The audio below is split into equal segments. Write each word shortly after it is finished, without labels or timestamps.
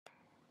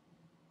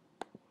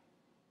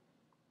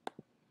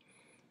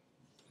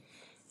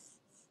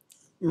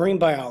Marine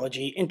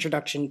Biology,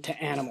 Introduction to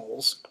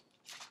Animals.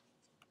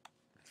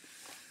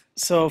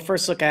 So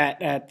first look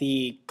at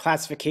the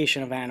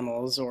classification of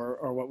animals,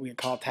 or what we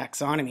call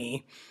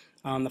taxonomy.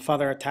 The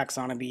father of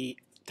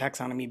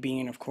taxonomy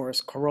being, of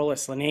course,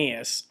 Carolus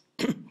Linnaeus,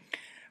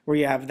 where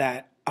you have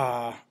that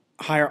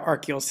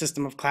hierarchical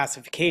system of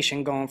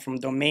classification going from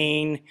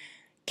domain,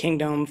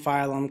 kingdom,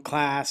 phylum,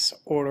 class,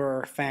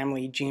 order,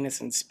 family,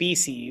 genus, and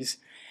species.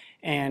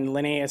 And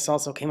Linnaeus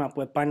also came up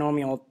with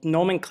binomial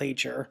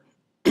nomenclature,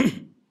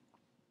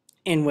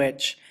 in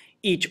which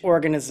each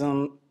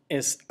organism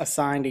is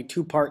assigned a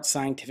two-part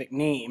scientific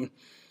name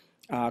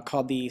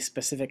called the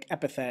specific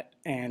epithet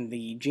and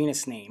the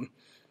genus name.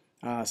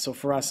 So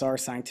for us, our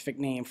scientific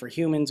name for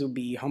humans would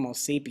be Homo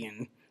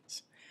sapiens.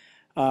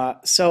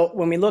 So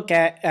when we look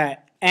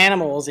at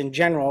animals in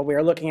general, we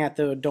are looking at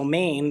the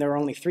domain. There are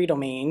only three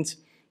domains.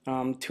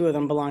 Two of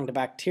them belong to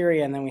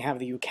bacteria, and then we have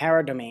the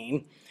eukaryote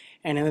domain.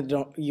 And in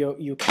the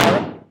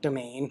eukaryote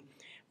domain,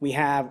 we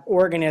have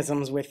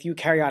organisms with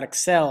eukaryotic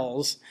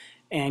cells,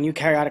 and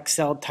eukaryotic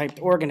cell-typed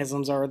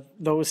organisms are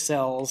those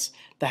cells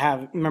that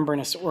have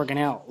membranous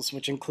organelles,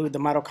 which include the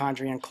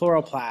mitochondria and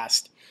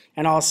chloroplast.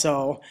 And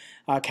also,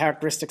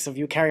 characteristics of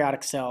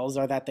eukaryotic cells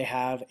are that they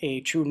have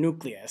a true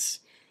nucleus,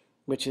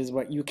 which is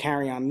what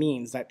eukaryon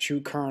means, that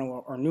true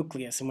kernel or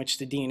nucleus in which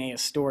the DNA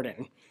is stored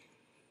in.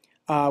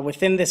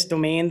 Within this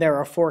domain, there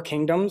are four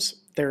kingdoms.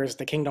 There is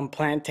the kingdom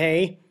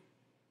Plantae,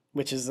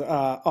 which is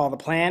all the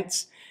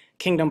plants,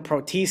 kingdom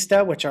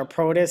Protista, which are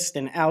protists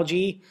and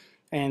algae,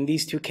 and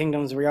these two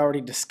kingdoms we already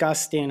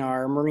discussed in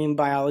our marine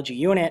biology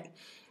unit.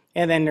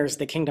 And then there's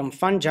the kingdom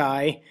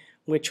Fungi,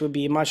 which would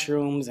be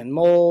mushrooms and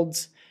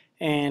molds,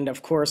 and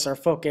of course our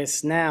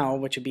focus now,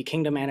 which would be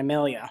kingdom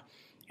Animalia.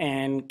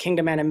 And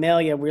kingdom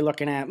Animalia, we're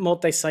looking at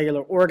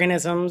multicellular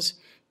organisms.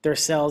 Their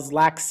cells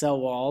lack cell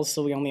walls,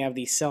 so we only have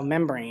the cell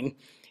membrane,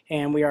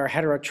 and we are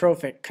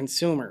heterotrophic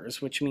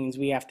consumers, which means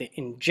we have to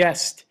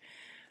ingest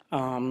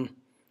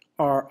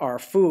our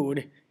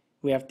food.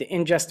 We have to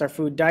ingest our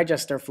food,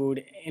 digest our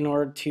food in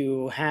order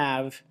to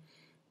have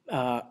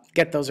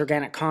get those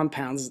organic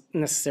compounds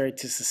necessary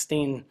to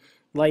sustain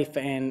life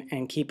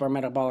and keep our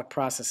metabolic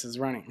processes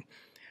running.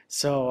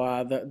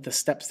 So the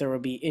steps there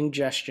would be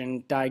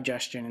ingestion,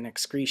 digestion, and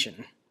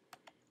excretion.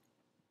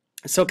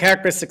 So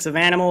characteristics of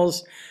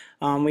animals,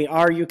 we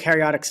are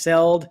eukaryotic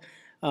celled.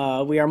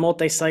 We are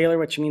multicellular,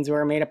 which means we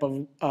are made up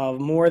of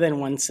more than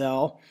one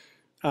cell.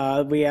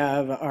 We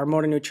have our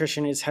mode of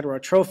nutrition is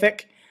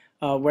heterotrophic,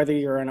 whether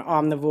you're an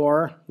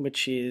omnivore,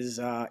 which is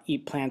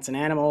eat plants and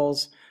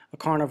animals, a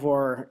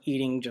carnivore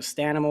eating just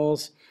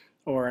animals,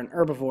 or an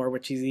herbivore,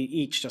 which is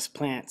eats just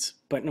plants.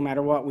 But no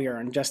matter what, we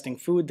are ingesting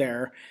food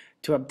there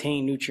to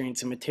obtain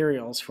nutrients and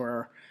materials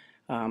for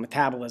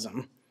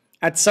metabolism.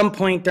 At some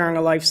point during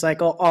a life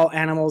cycle, all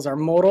animals are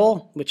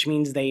modal, which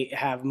means they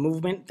have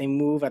movement. They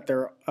move at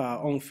their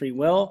own free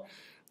will.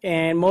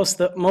 And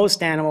most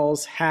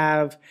animals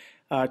have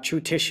true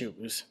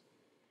tissues.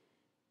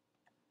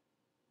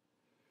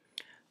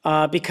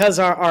 Because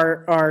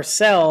our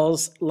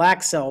cells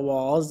lack cell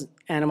walls,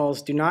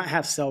 animals do not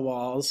have cell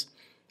walls,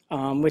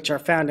 which are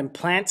found in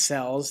plant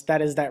cells.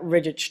 That is that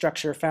rigid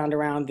structure found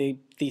around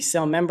the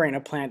cell membrane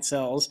of plant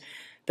cells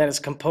that is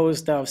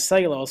composed of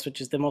cellulose, which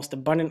is the most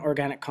abundant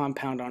organic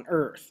compound on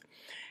Earth.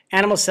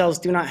 Animal cells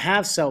do not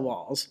have cell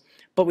walls,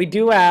 but we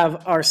do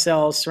have our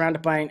cells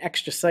surrounded by an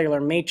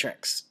extracellular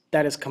matrix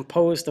that is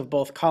composed of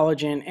both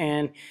collagen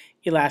and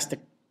elastic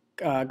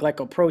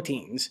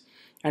glycoproteins.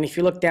 And if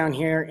you look down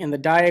here in the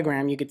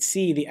diagram, you could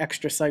see the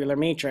extracellular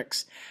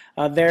matrix.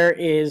 There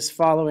is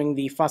following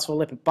the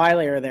phospholipid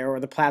bilayer there, or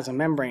the plasma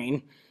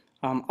membrane.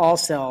 All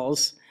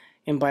cells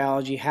in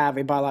biology have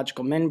a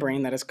biological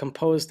membrane that is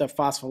composed of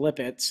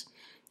phospholipids,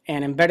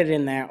 and embedded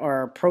in that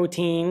are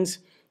proteins,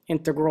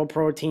 integral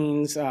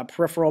proteins,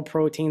 peripheral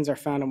proteins are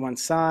found on one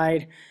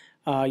side.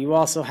 You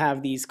also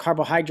have these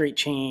carbohydrate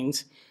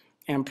chains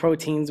and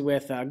proteins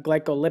with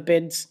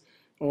glycolipids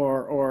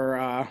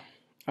or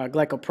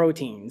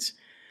glycoproteins.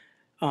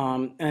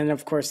 And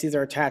of course, these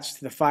are attached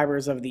to the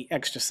fibers of the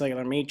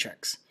extracellular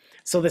matrix.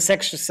 So this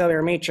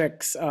extracellular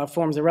matrix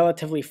forms a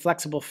relatively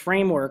flexible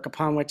framework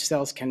upon which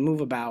cells can move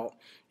about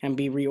and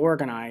be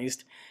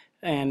reorganized.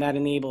 And that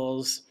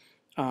enables,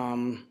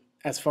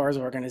 as far as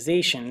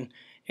organization,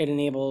 it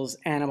enables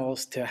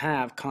animals to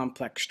have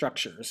complex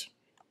structures.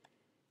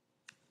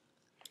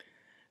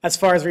 As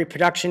far as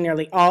reproduction,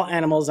 nearly all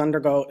animals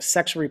undergo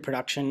sexual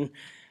reproduction,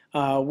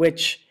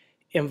 which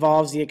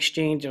involves the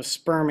exchange of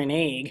sperm and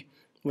egg,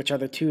 which are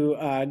the two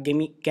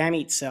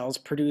gamete cells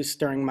produced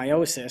during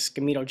meiosis,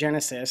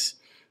 gametogenesis.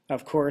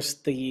 Of course,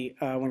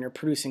 when you're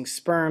producing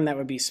sperm, that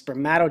would be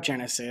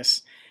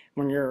spermatogenesis.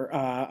 When you're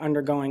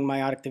undergoing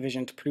meiotic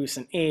division to produce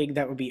an egg,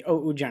 that would be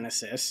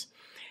oogenesis.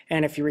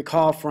 And if you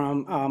recall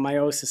from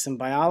meiosis in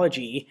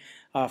biology,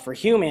 for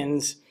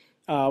humans,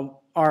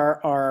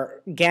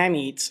 our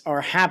gametes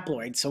are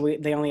haploid, so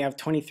they only have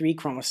 23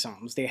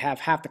 chromosomes. They have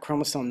half the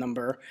chromosome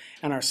number,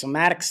 and our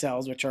somatic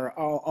cells, which are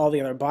all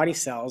the other body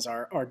cells,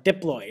 are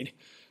diploid,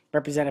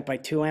 represented by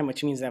 2M,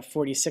 which means they have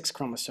 46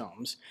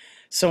 chromosomes.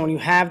 So when you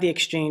have the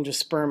exchange of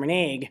sperm and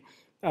egg,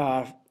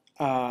 uh,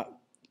 uh,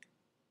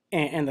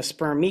 and the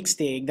sperm meets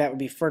the egg, that would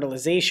be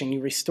fertilization. You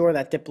restore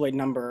that diploid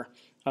number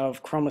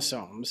of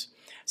chromosomes.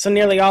 So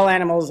nearly all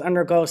animals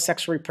undergo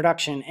sexual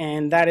reproduction,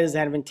 and that is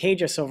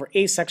advantageous over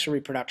asexual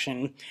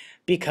reproduction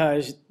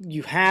because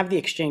you have the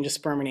exchange of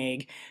sperm and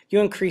egg. You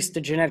increase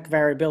the genetic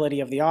variability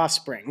of the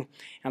offspring,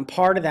 and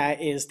part of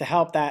that is to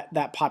help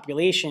that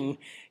population.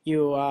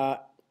 You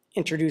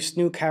introduce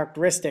new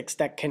characteristics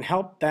that can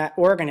help that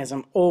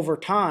organism over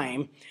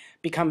time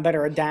become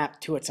better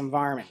adapt to its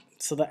environment.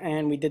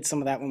 And we did some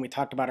of that when we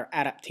talked about our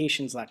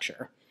adaptations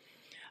lecture.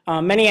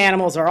 Many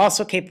animals are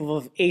also capable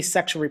of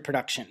asexual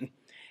reproduction,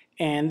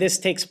 and this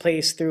takes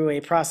place through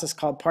a process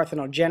called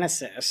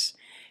parthenogenesis.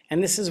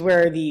 And this is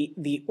where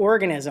the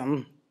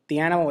organism, the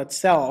animal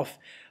itself,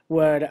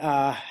 would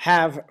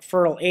have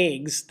fertile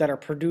eggs that are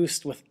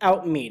produced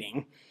without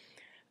mating.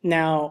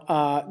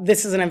 Now,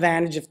 this is an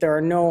advantage if there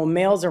are no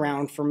males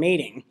around for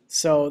mating.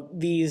 So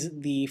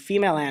the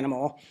female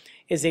animal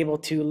is able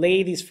to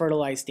lay these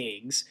fertilized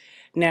eggs.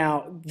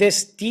 Now,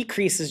 this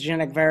decreases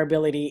genetic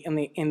variability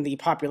in the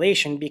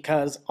population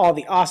because all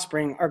the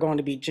offspring are going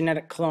to be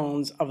genetic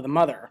clones of the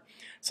mother.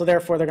 So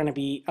therefore, they're going to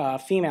be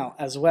female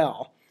as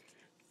well.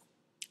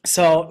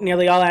 So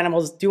nearly all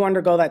animals do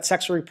undergo that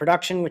sexual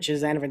reproduction, which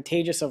is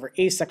advantageous over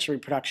asexual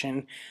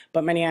reproduction,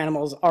 but many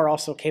animals are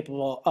also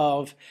capable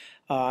of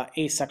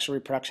asexual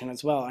reproduction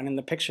as well. And in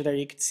the picture there,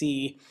 you can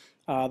see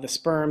the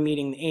sperm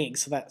meeting the egg,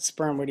 so that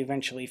sperm would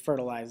eventually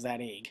fertilize that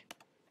egg.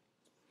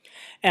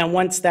 And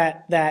once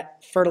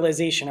that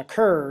fertilization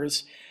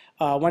occurs,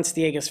 once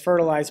the egg is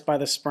fertilized by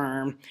the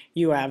sperm,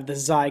 you have the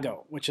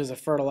zygote, which is a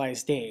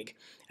fertilized egg.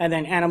 And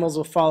then animals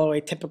will follow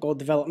a typical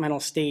developmental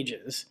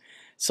stages.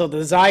 So the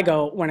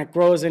zygote, when it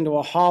grows into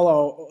a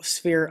hollow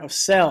sphere of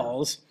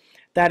cells,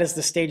 that is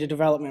the stage of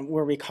development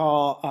where we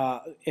call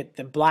it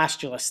the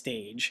blastula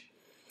stage.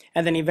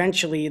 And then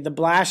eventually the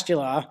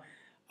blastula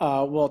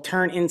will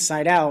turn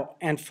inside out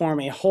and form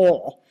a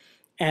hole.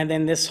 And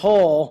then this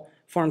hole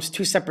forms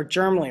two separate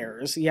germ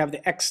layers. You have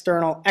the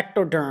external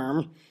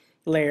ectoderm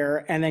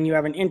layer, and then you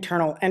have an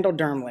internal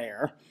endoderm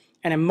layer.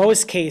 And in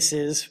most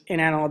cases, in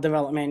animal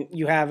development,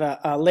 you have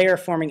a layer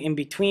forming in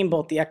between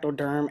both the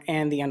ectoderm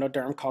and the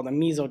endoderm called a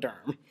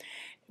mesoderm.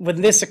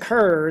 When this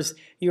occurs,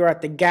 you are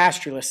at the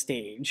gastrula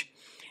stage.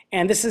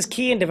 And this is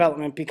key in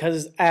development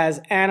because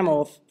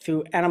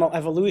through animal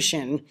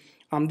evolution,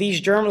 these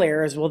germ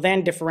layers will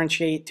then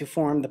differentiate to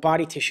form the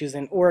body tissues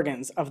and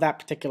organs of that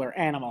particular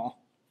animal.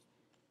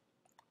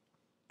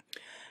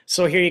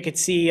 So here you could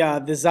see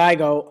the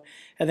zygote,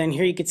 and then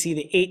here you could see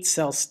the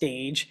 8-cell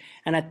stage.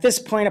 And at this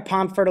point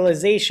upon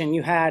fertilization,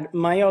 you had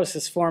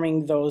meiosis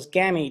forming those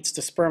gametes,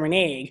 the sperm and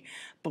egg.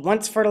 But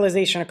once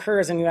fertilization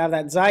occurs and you have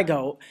that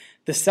zygote,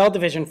 the cell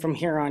division from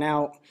here on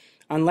out,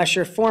 unless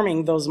you're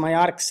forming those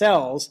meiotic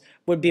cells,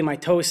 would be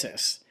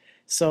mitosis.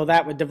 So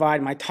that would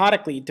divide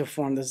mitotically to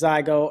form the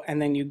zygote, and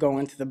then you go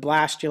into the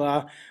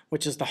blastula,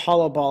 which is the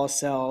hollow ball of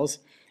cells.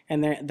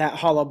 And then that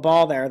hollow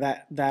ball there,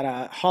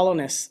 that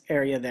hollowness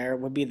area there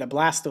would be the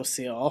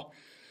blastocele.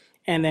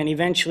 And then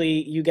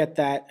eventually you get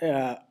that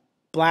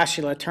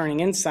blastula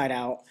turning inside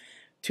out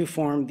to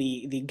form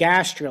the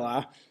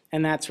gastrula,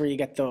 and that's where you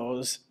get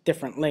those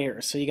different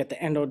layers. So you get the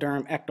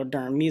endoderm,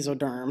 ectoderm,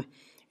 mesoderm,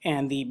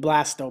 and the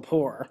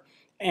blastopore.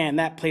 And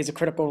that plays a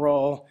critical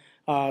role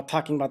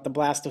talking about the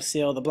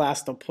blastocele, the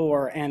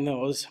blastopore, and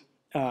those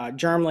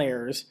germ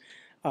layers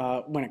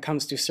when it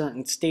comes to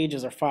certain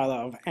stages or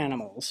phyla of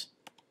animals.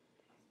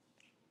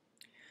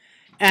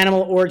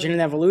 Animal origin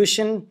and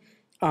evolution.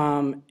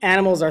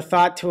 Animals are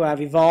thought to have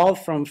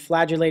evolved from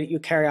flagellated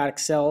eukaryotic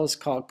cells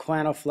called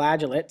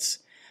choanoflagellates.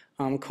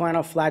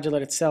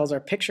 Choanoflagellated cells are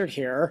pictured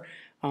here.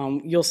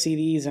 You'll see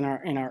these in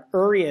our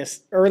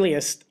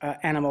earliest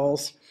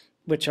animals,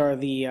 which are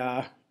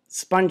the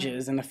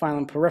sponges and the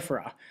phylum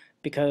Porifera,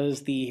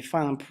 because the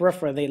phylum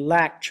Porifera, they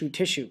lack true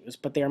tissues,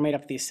 but they are made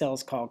up of these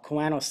cells called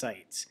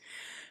choanocytes.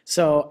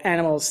 So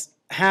animals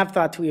have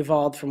thought to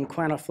evolve from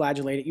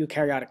choanoflagellated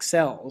eukaryotic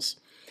cells.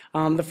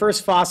 The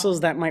first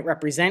fossils that might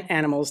represent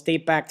animals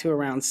date back to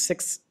around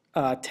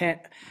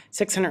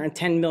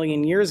 610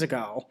 million years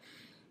ago.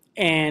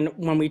 And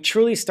when we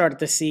truly started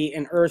to see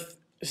in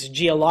Earth's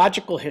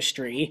geological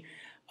history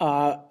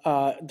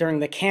during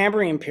the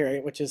Cambrian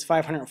period, which is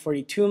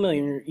 542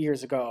 million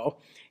years ago,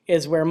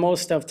 is where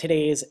most of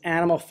today's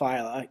animal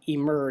phyla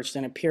emerged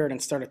and appeared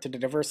and started to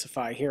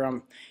diversify here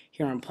on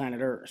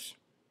planet Earth.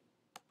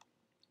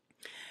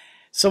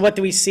 So what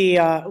do we see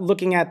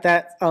looking at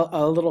that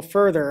a little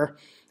further?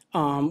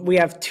 We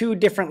have two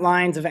different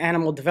lines of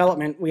animal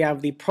development. We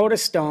have the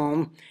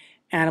protostome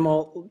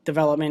animal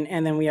development,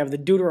 and then we have the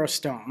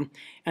deuterostome.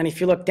 And if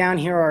you look down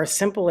here are our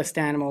simplest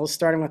animals,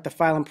 starting with the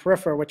phylum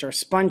Porifera, which are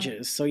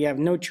sponges. So you have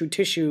no true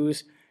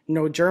tissues,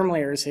 no germ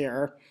layers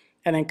here.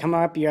 And then come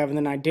up, you have the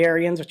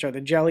cnidarians, which are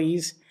the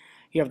jellies.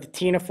 You have the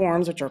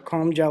ctenoforms, which are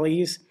comb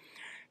jellies.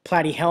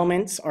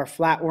 Platyhelminths are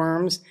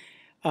flatworms.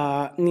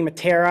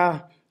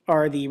 Nematera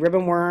are the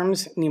ribbon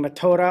worms.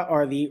 Nematoda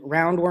are the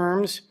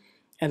roundworms.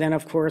 And then,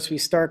 of course, we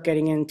start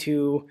getting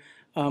into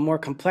More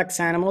complex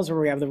animals where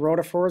we have the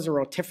rotifers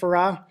or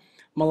rotifera.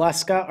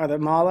 Mollusca are the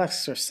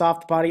mollusks or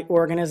soft body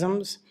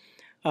organisms.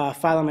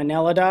 Phylum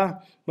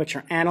Annelida, which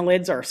are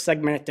annelids or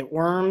segmented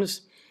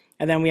worms.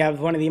 And then we have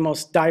one of the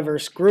most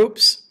diverse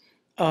groups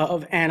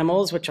of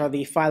animals, which are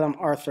the phylum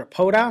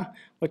Arthropoda,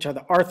 which are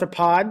the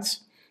arthropods.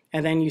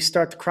 And then you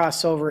start to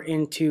cross over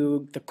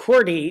into the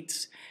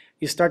chordates.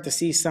 You start to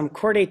see some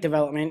chordate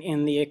development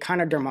in the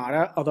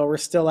echinodermata, although we're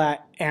still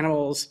at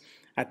animals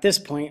at this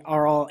point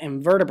are all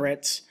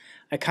invertebrates.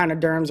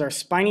 Echinoderms are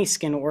spiny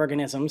skin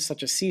organisms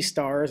such as sea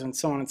stars and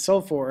so on and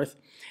so forth.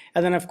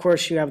 And then of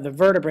course you have the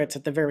vertebrates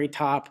at the very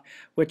top,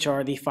 which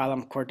are the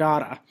phylum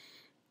Chordata.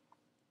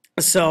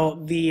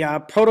 So the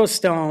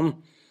protostome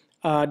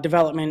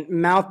development,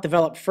 mouth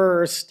developed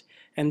first,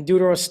 and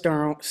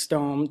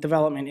deuterostome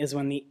development is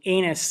when the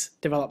anus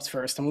develops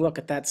first, and we'll look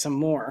at that some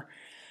more.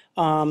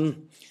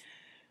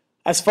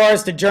 As far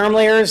as the germ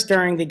layers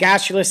during the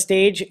gastrulus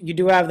stage, you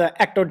do have the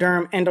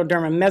ectoderm,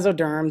 endoderm, and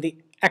mesoderm. The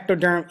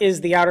ectoderm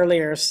is the outer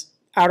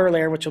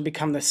layer, which will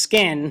become the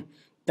skin.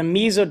 The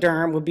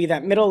mesoderm would be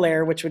that middle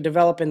layer, which would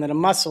develop into the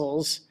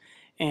muscles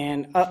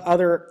and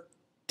other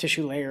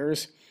tissue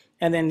layers.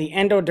 And then the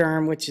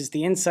endoderm, which is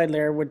the inside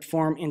layer, would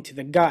form into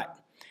the gut.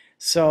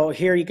 So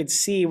here you could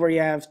see where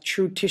you have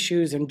true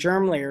tissues and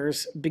germ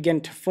layers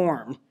begin to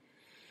form.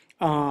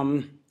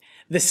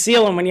 The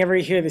coelom, whenever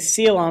you hear the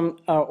coelom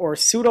or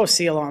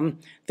pseudocoelom,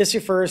 this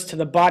refers to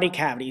the body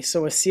cavity.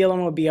 So a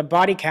coelom would be a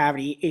body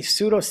cavity. A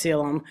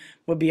pseudocoelom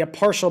would be a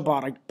partial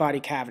body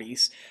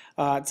cavities.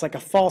 It's like a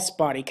false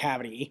body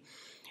cavity.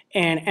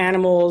 And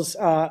animals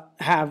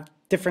have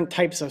different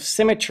types of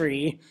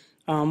symmetry.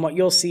 What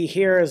you'll see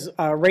here is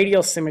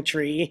radial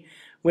symmetry,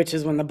 which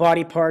is when the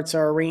body parts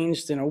are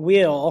arranged in a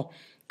wheel,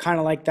 kind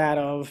of like that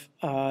of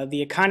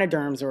the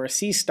echinoderms or a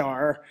sea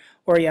star.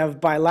 Or you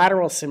have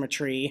bilateral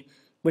symmetry,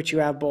 which you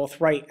have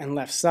both right and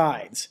left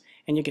sides.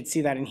 And you can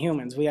see that in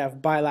humans. We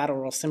have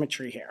bilateral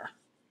symmetry here.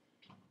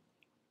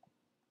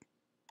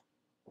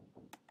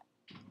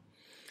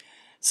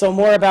 So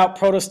more about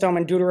protostome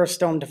and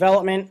deuterostome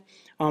development.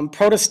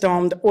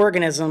 Protostomed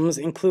organisms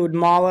include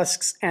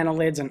mollusks,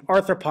 annelids, and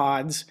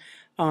arthropods.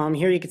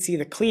 Here you can see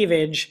the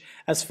cleavage.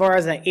 As far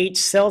as the H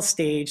cell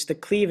stage, the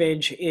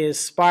cleavage is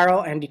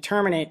spiral and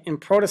determinate in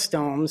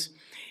protostomes.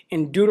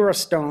 In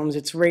deuterostomes,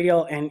 it's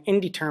radial and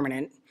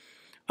indeterminate.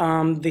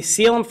 The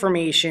coelom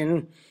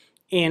formation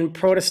in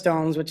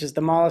protostomes, which is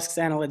the mollusks,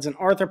 annelids, and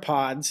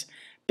arthropods,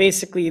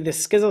 basically the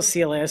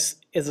schizocoelus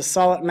is a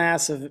solid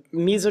mass of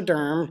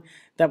mesoderm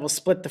that will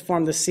split to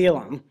form the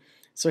coelom.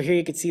 So here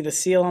you can see the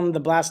coelom, the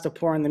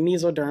blastopore, and the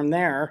mesoderm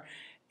there.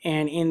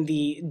 And in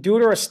the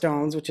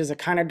deuterostomes, which is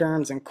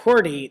echinoderms and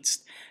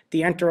chordates,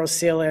 the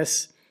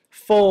enterocoelus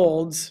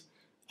folds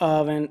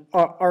of an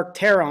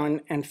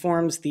arcteron and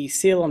forms the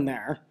coelom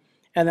there.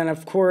 And then,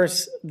 of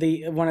course,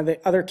 one of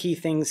the other key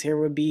things here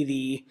would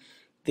be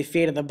the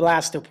fate of the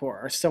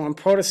blastopore. So in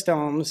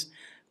protostomes,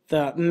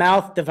 the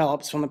mouth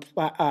develops from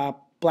the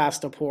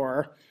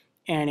blastopore,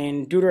 and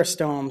in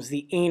deuterostomes,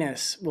 the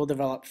anus will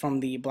develop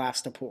from the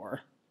blastopore.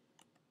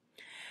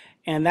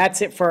 And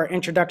that's it for our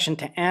introduction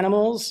to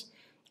animals.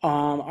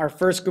 Our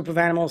first group of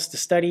animals to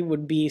study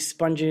would be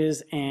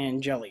sponges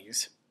and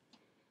jellies.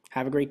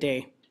 Have a great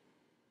day.